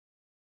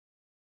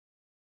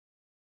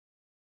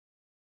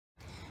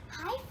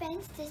Hi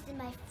friends, this is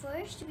my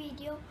first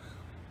video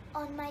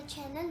on my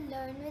channel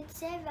Learn with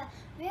Seva.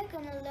 We're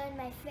gonna learn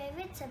my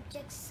favorite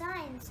subject,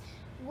 science.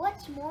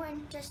 What's more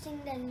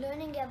interesting than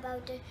learning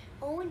about our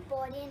own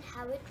body and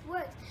how it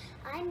works?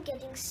 I'm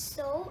getting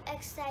so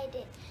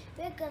excited.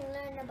 We're gonna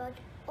learn about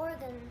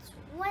organs.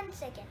 1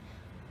 second.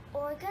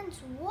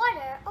 Organs? What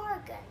are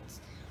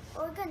organs?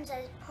 Organs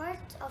are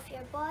parts of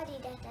your body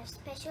that have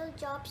special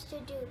jobs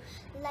to do,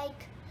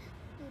 like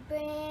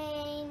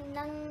brain,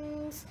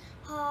 lungs,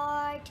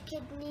 heart,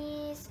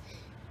 kidneys,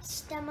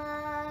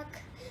 stomach.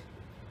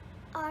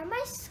 Are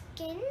my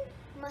skin,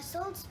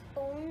 muscles,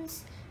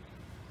 bones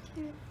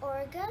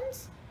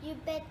organs? You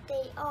bet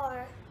they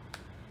are.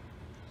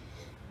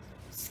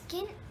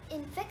 Skin,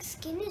 in fact,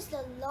 skin is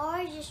the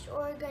largest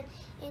organ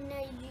in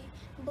our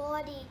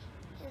body.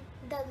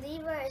 The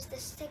liver is the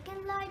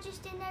second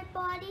largest in our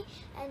body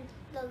and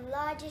the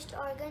largest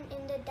organ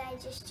in the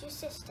digestive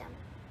system.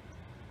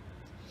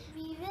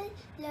 We will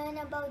learn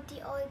about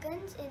the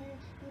organs in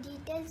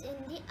details in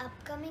the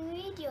upcoming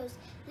videos.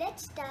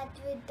 Let's start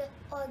with the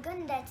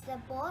organ that's the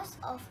boss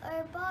of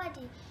our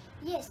body.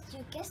 Yes,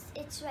 you guessed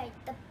it's right,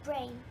 the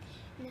brain.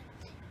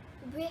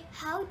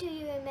 How do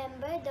you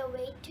remember the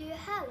way to your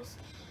house?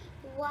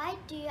 Why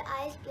do your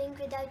eyes blink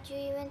without you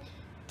even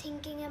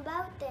thinking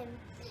about them?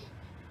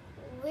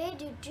 Where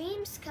do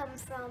dreams come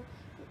from?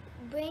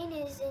 Brain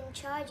is in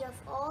charge of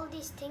all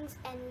these things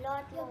and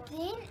lot more. Your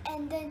brain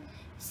and the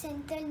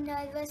central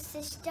nervous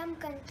system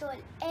control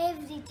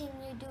everything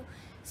you do.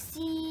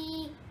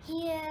 See,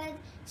 hear,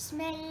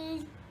 smell,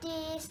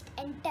 taste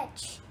and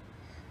touch.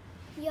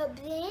 Your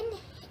brain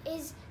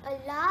is a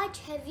large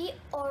heavy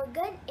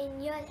organ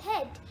in your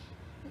head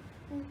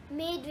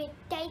made with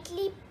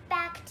tightly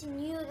packed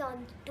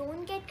neurons.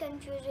 Don't get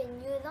confused with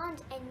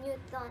neurons and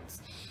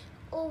neutrons.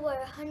 Over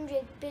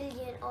 100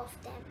 billion of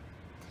them.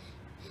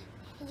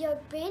 Your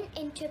brain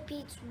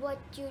interprets what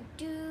you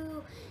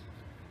do,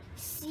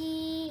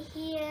 see,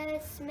 hear,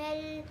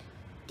 smell,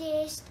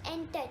 taste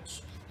and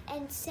touch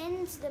and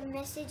sends the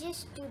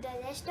messages to the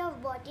rest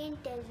of body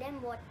and tell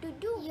them what to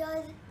do.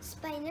 Your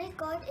spinal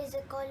cord is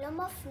a column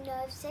of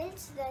nerve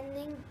cells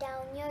running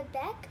down your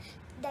back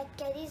that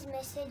carries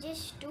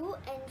messages to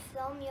and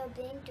from your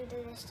brain to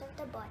the rest of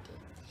the body.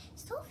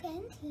 So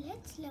friends,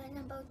 let's learn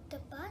about the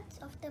parts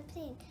of the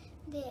brain.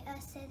 They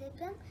are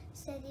cerebrum,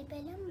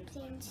 cerebellum,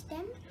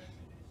 brainstem,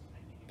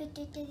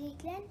 pituitary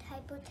gland,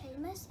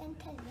 hypothalamus and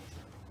thalamus.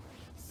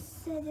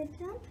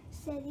 Cerebrum,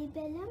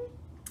 cerebellum,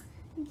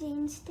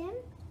 brainstem,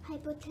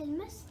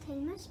 hypothalamus,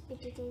 thalamus,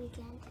 pituitary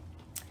gland.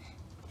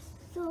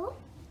 So,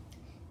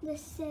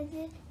 let's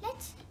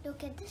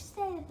look at the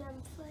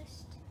cerebrum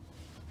first.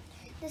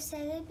 The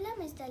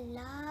cerebellum is the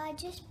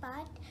largest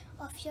part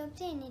of your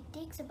brain. It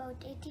takes about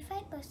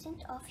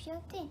 85% of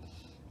your brain.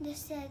 The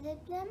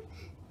cerebellum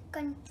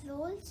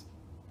controls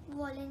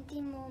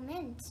voluntary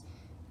movements,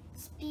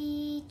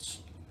 speech,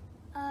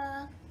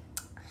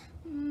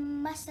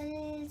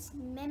 muscles,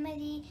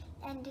 memory,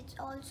 and it's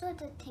also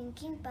the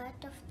thinking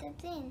part of the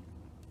brain.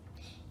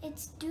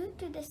 It's due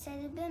to the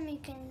cerebellum you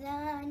can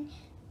run,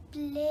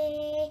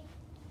 play,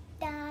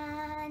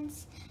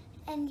 dance,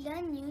 and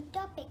learn new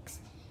topics.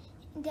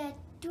 There are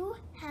two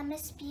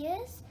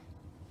hemispheres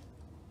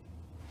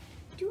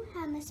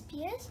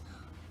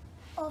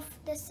of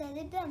the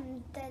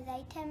cerebellum, the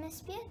right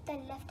hemisphere, the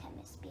left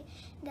hemisphere.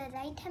 The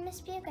right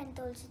hemisphere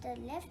controls the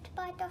left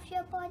part of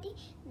your body,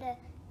 the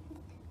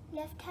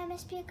left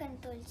hemisphere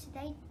controls the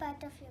right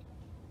part of your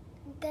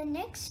body. The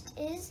next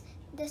is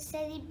the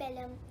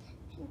cerebellum.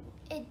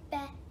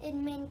 It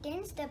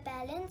maintains the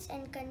balance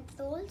and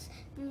controls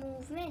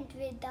movement.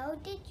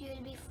 Without it, you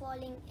will be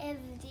falling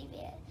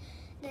everywhere.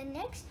 The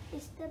next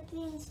is the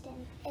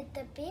brainstem. At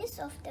the base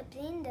of the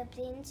brain, the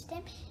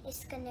brainstem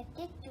is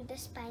connected to the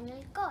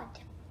spinal cord.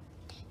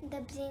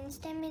 The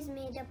brainstem is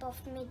made up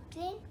of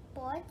midbrain,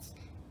 pods,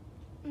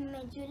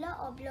 medulla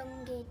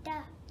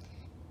oblongata,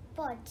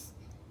 pons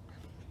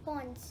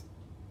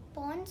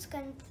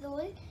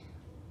control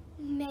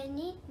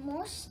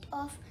most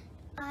of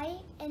eye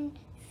and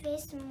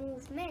face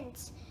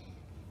movements.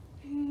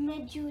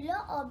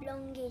 Medulla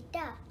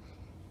oblongata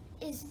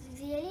is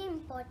really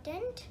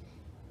important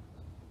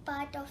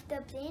part of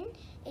the brain.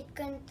 It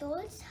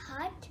controls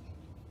heart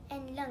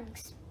and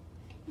lungs.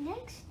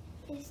 Next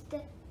is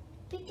the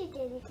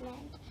pituitary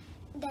gland,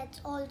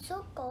 that's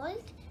also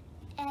called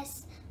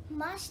as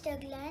master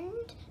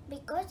gland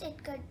because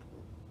it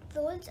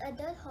controls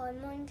other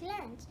hormone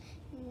glands.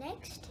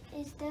 Next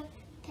is the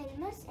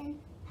thalamus and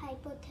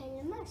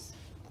hypothalamus.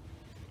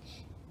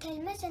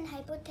 Thalamus and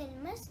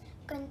hypothalamus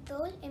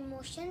control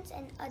emotions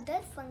and other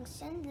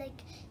functions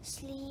like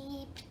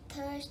sleep,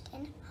 thirst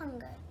and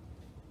hunger.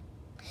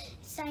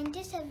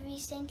 Scientists have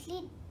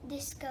recently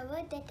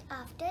discovered that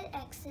after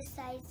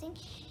exercising,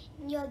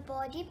 your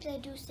body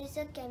produces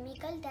a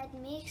chemical that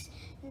makes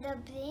the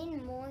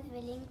brain more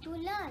willing to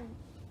learn.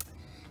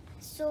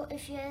 So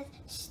if you're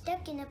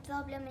stuck in a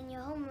problem in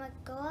your homework,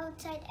 go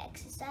outside,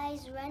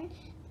 exercise, run,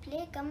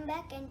 play, come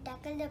back and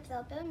tackle the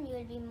problem. You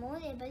will be more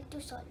able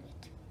to solve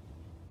it.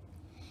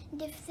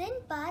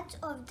 Different parts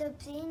of the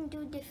brain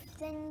do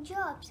different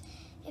jobs.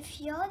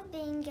 If your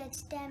brain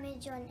gets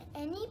damaged on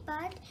any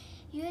part,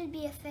 you will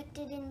be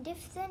affected in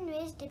different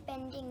ways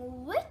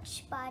depending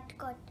which part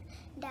got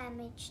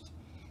damaged.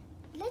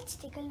 Let's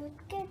take a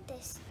look at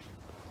this.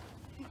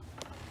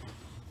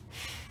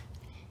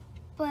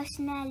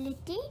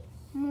 Personality,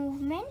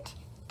 movement,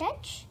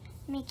 touch,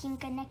 making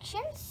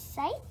connections,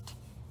 sight,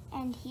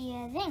 and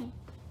hearing.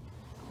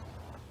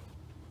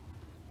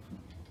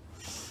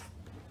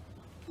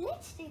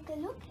 Let's take a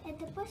look at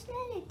the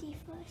personality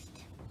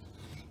first.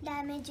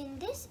 Damage in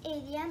this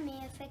area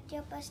may affect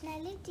your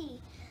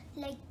personality.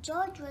 Like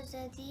George was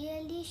a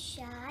really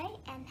shy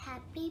and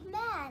happy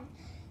man.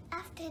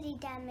 After he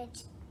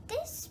damaged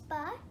this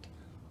part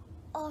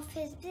of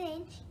his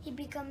brain, he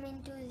became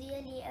into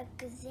really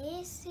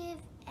aggressive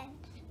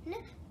and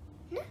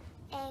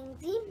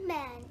angry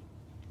man.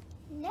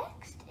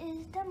 Next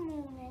is the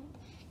movement.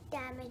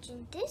 Damage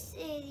in this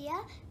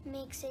area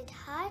makes it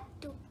hard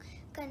to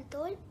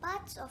control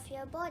parts of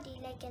your body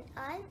like an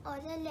arm or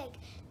a leg.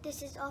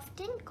 This is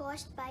often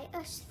caused by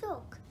a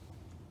stroke.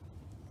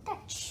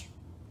 Touch.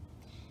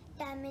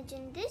 Damage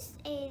in this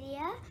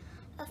area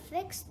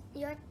affects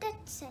your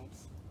touch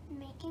sense,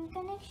 making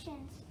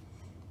connections.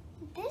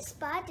 This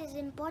part is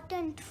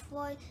important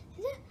for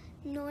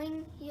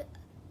knowing your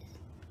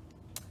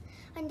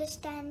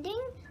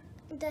understanding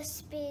the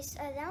space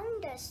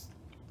around us.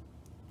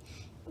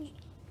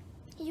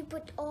 You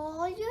put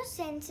all your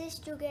senses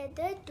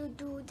together to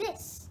do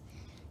this.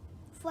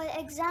 For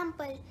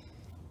example,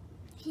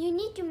 you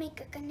need to make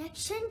a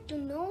connection to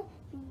know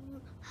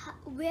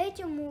where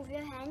to move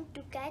your hand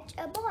to catch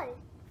a ball.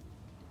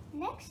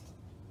 Next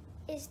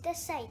is the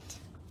sight.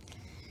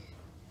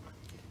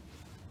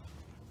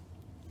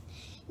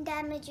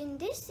 Damage in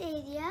this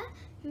area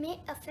may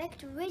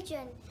affect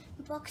vision.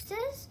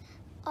 Boxers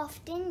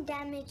often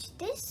damage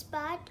this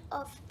part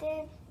of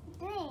their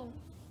brain,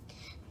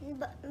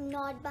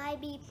 not by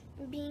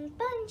being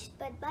punched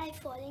but by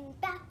falling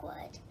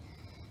backward.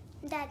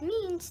 That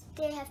means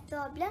they have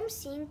problems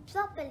seeing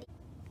properly.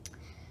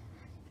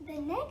 The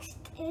next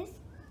is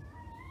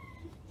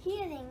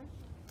hearing.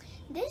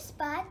 This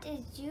part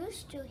is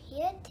used to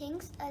hear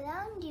things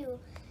around you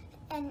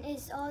and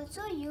is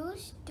also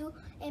used to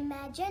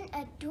imagine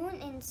a tune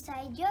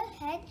inside your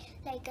head,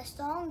 like a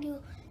song you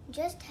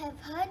just have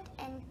heard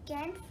and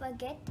can't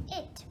forget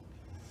it.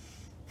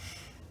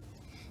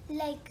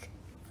 Like,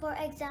 for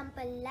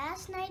example,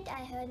 last night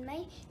I heard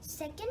my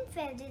second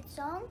favorite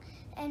song,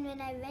 and when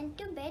I went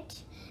to bed,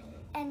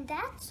 and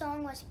that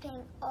song was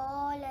playing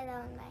all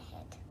around my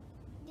head.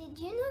 Did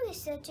you know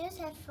researchers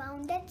have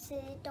found that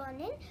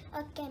serotonin,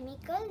 a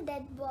chemical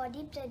that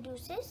body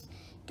produces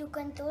to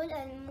control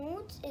our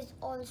moods, is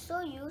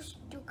also used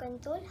to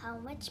control how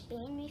much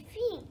pain we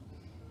feel?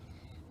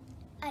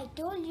 I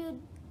told you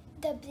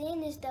the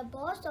brain is the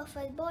boss of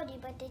our body,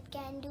 but it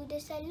can't do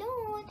this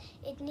alone.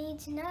 It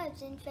needs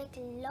nerves, in fact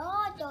a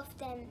lot of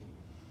them.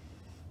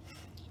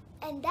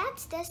 And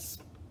that's the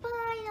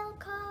spinal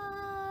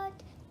cord.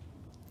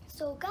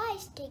 So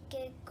guys, take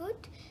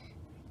good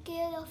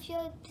care of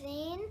your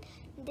brain.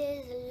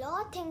 There's a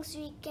lot of things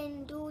we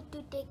can do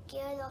to take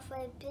care of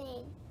our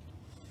brain.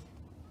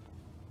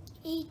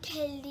 Eat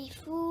healthy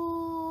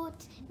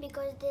foods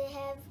because they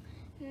have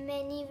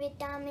many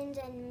vitamins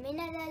and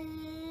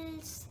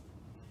minerals.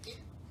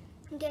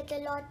 Get a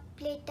lot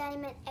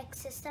playtime and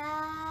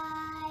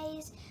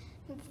exercise.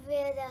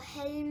 Wear a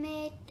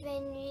helmet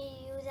when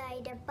you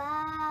ride a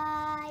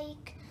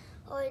bike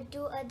or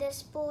do other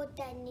sports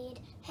that need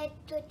head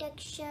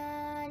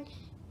protection.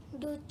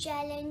 Do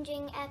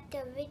challenging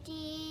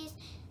activities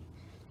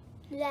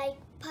like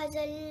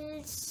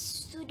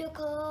puzzles,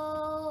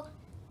 Sudoku,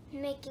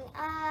 making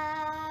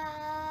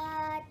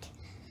art,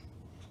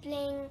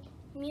 playing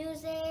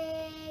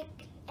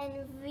music and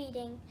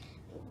reading.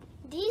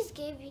 These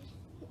give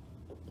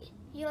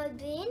your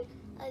brain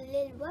a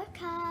little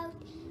workout.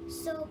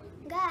 So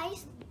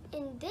guys,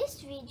 in this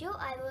video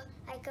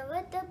I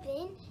covered the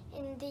brain.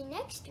 In the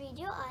next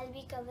video I'll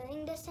be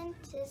covering the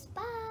senses.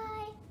 Bye.